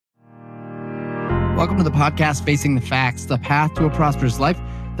Welcome to the podcast Facing the Facts, the path to a prosperous life,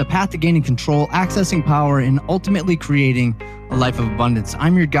 the path to gaining control, accessing power, and ultimately creating a life of abundance.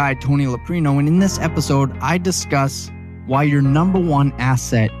 I'm your guide, Tony Loprino, and in this episode, I discuss why your number one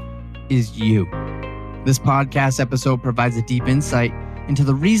asset is you. This podcast episode provides a deep insight into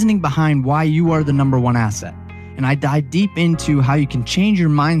the reasoning behind why you are the number one asset. And I dive deep into how you can change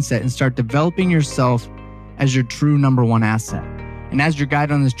your mindset and start developing yourself as your true number one asset. And as your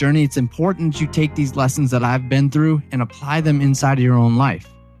guide on this journey, it's important you take these lessons that I've been through and apply them inside of your own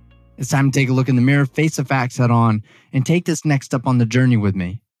life. It's time to take a look in the mirror, face the facts head on, and take this next step on the journey with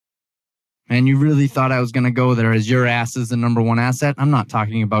me. Man, you really thought I was going to go there as your ass is the number one asset? I'm not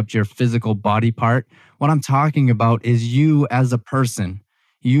talking about your physical body part. What I'm talking about is you as a person.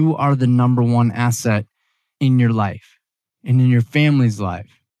 You are the number one asset in your life, and in your family's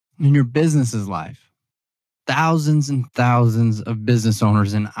life, in your business's life. Thousands and thousands of business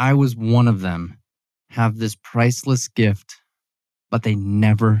owners, and I was one of them, have this priceless gift, but they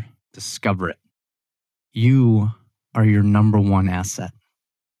never discover it. You are your number one asset.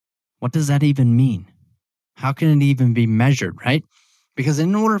 What does that even mean? How can it even be measured, right? Because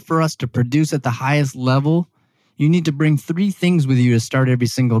in order for us to produce at the highest level, you need to bring three things with you to start every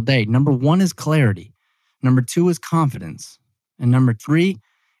single day. Number one is clarity. Number two is confidence. And number three,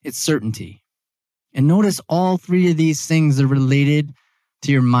 it's certainty. And notice all three of these things are related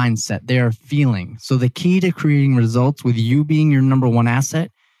to your mindset. They are feeling. So the key to creating results with you being your number one asset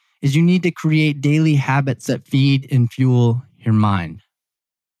is you need to create daily habits that feed and fuel your mind.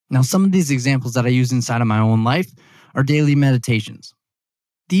 Now, some of these examples that I use inside of my own life are daily meditations.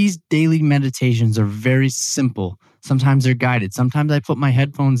 These daily meditations are very simple. Sometimes they're guided. Sometimes I put my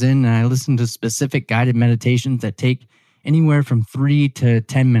headphones in and I listen to specific guided meditations that take anywhere from 3 to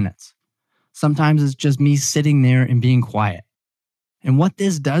 10 minutes. Sometimes it's just me sitting there and being quiet. And what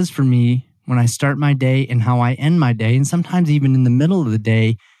this does for me when I start my day and how I end my day, and sometimes even in the middle of the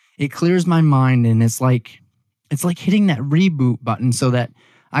day, it clears my mind and it's like hitting that reboot button so that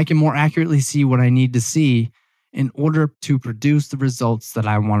I can more accurately see what I need to see in order to produce the results that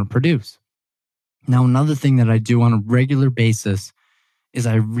I want to produce. Now, another thing that I do on a regular basis is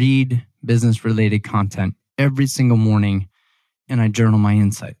I read business-related content every single morning and I journal my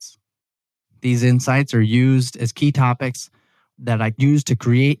insights. These insights are used as key topics that I use to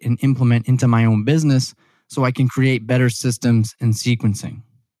create and implement into my own business so I can create better systems and sequencing.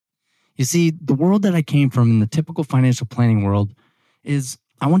 You see, the world that I came from in the typical financial planning world is,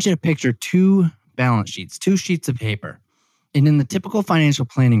 I want you to picture two balance sheets, two sheets of paper. And in the typical financial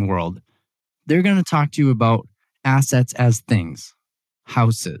planning world, they're going to talk to you about assets as things,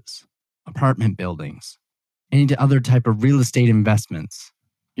 houses, apartment buildings, any other type of real estate investments,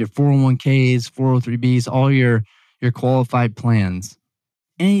 your 401ks, 403bs, all your qualified plans,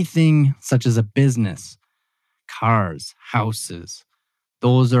 anything such as a business, cars, houses,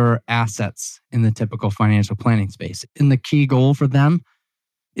 those are assets in the typical financial planning space. And the key goal for them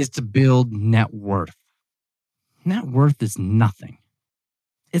is to build net worth. Net worth is nothing.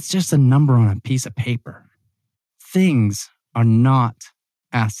 It's just a number on a piece of paper. Things are not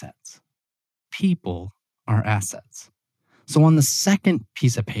assets. People are assets. So on the second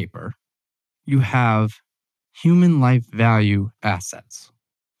piece of paper, you have human life value assets.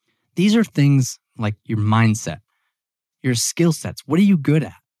 These are things like your mindset, your skill sets. What are you good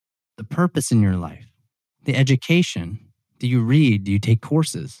at? The purpose in your life, the education. Do you read? Do you take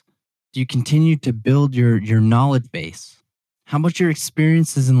courses? Do you continue to build your knowledge base? How about your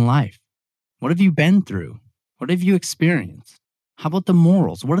experiences in life? What have you been through? What have you experienced? How about the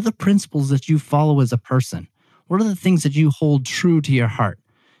morals? What are the principles that you follow as a person? What are the things that you hold true to your heart?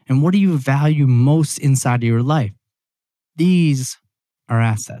 And what do you value most inside of your life? These are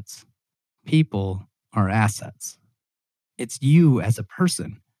assets. People are assets. It's you as a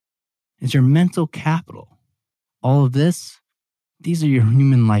person. It's your mental capital. All of this, these are your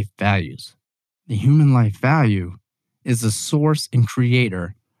human life values. The human life value is the source and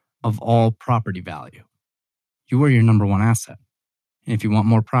creator of all property value. You are your number one asset. And if you want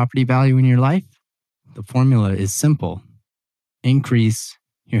more property value in your life, the formula is simple. Increase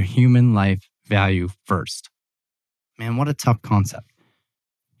your human life value first. Man, what a tough concept.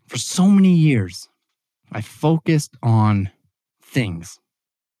 For so many years, I focused on things.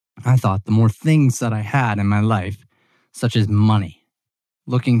 I thought the more things that I had in my life, such as money,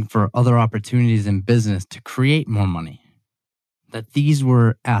 looking for other opportunities in business to create more money, that these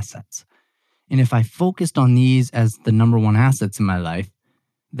were assets. And if I focused on these as the number one assets in my life,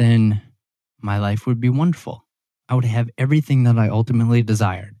 then my life would be wonderful. I would have everything that I ultimately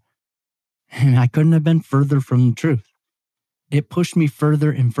desired. And I couldn't have been further from the truth. it pushed me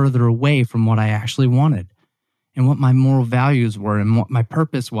further and further away from what I actually wanted and what my moral values were and what my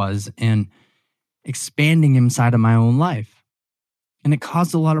purpose was, and expanding inside of my own life. And it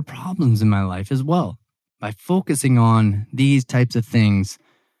caused a lot of problems in my life as well by focusing on these types of things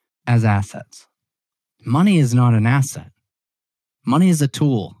as assets. Money is not an asset. Money is a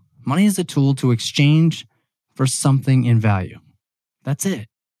tool. Money is a tool to exchange for something in value. That's it.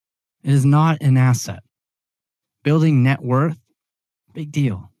 It is not an asset. Building net worth, big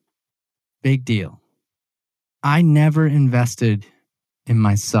deal. Big deal. I never invested in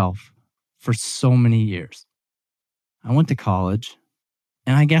myself for so many years. I went to college,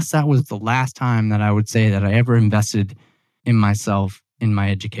 and I guess that was the last time that I would say that I ever invested in myself in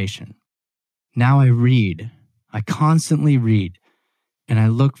my education. Now I read. I constantly read, and I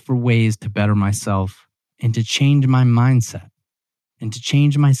look for ways to better myself and to change my mindset and to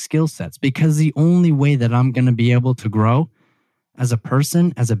change my skill sets, because the only way that I'm going to be able to grow as a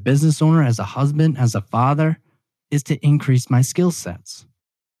person, as a business owner, as a husband, as a father, is to increase my skill sets,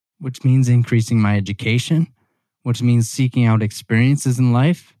 which means increasing my education, which means seeking out experiences in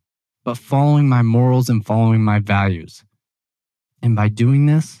life, but following my morals and following my values. And by doing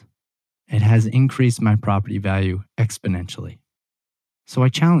this, it has increased my property value exponentially. So I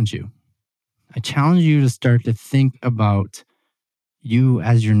challenge you. I challenge you to start to think about you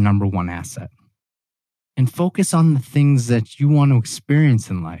as your number one asset and focus on the things that you want to experience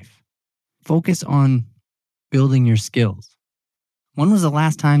in life. Focus on building your skills. When was the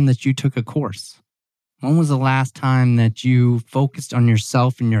last time that you took a course? When was the last time that you focused on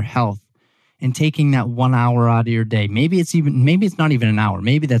yourself and your health and taking that 1 hour out of your day? Maybe it's not even an hour.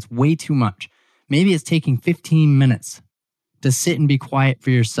 Maybe that's way too much. Maybe it's taking 15 minutes to sit and be quiet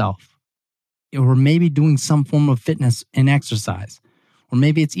for yourself. Or maybe doing some form of fitness and exercise. Or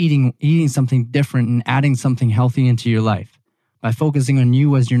maybe it's eating something different and adding something healthy into your life by focusing on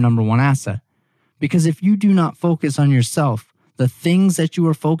you as your number one asset. Because if you do not focus on yourself, the things that you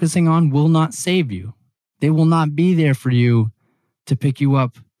are focusing on will not save you. They will not be there for you to pick you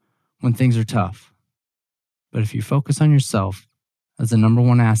up when things are tough. But if you focus on yourself as the number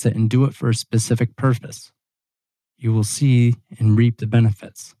one asset and do it for a specific purpose, you will see and reap the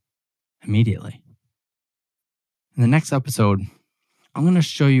benefits immediately. In the next episode, I'm going to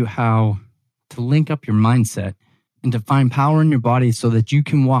show you how to link up your mindset and to find power in your body so that you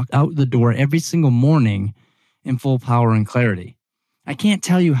can walk out the door every single morning in full power and clarity. I can't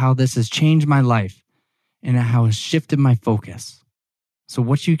tell you how this has changed my life and how it's shifted my focus. So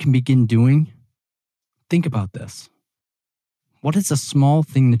what you can begin doing, think about this. What is a small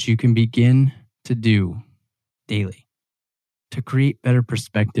thing that you can begin to do daily to create better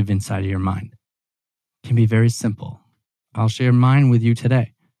perspective inside of your mind? It can be very simple. I'll share mine with you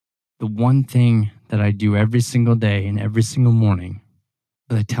today. The one thing that I do every single day and every single morning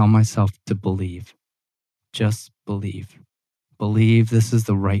is I tell myself to believe. Just believe. Believe this is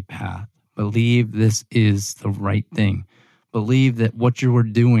the right path. Believe this is the right thing. Believe that what you are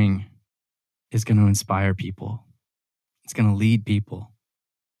doing is going to inspire people. It's going to lead people.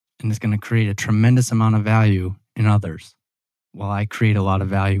 And it's going to create a tremendous amount of value in others, while I create a lot of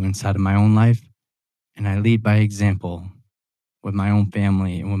value inside of my own life, and I lead by example with my own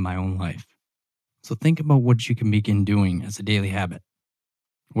family and with my own life. So think about what you can begin doing as a daily habit.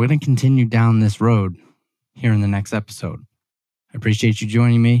 We're going to continue down this road here in the next episode. I appreciate you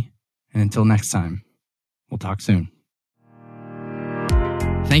joining me, and until next time, we'll talk soon.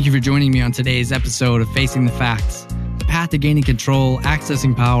 Thank you for joining me on today's episode of Facing the Facts, the path to gaining control,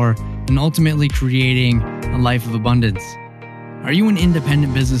 accessing power, and ultimately creating a life of abundance. Are you an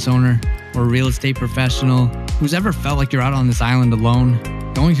independent business owner or a real estate professional who's ever felt like you're out on this island alone,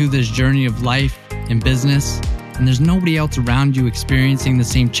 going through this journey of life and business, and there's nobody else around you experiencing the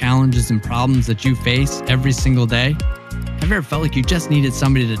same challenges and problems that you face every single day? Have you ever felt like you just needed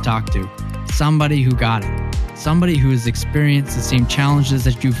somebody to talk to? Somebody who got it. Somebody who has experienced the same challenges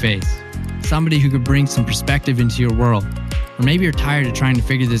that you face. Somebody who could bring some perspective into your world. Or maybe you're tired of trying to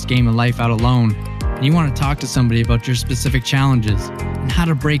figure this game of life out alone, and you want to talk to somebody about your specific challenges and how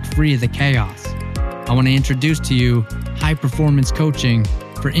to break free of the chaos. I want to introduce to you high performance coaching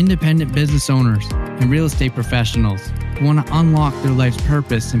for independent business owners and real estate professionals who want to unlock their life's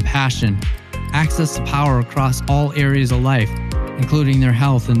purpose and passion, access the power across all areas of life, including their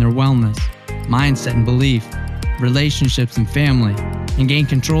health and their wellness, mindset and belief, relationships and family, and gain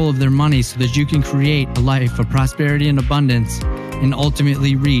control of their money so that you can create a life of prosperity and abundance and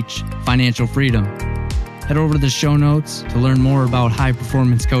ultimately reach financial freedom. Head over to the show notes to learn more about high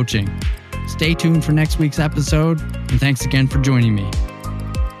performance coaching. Stay tuned for next week's episode, and thanks again for joining me.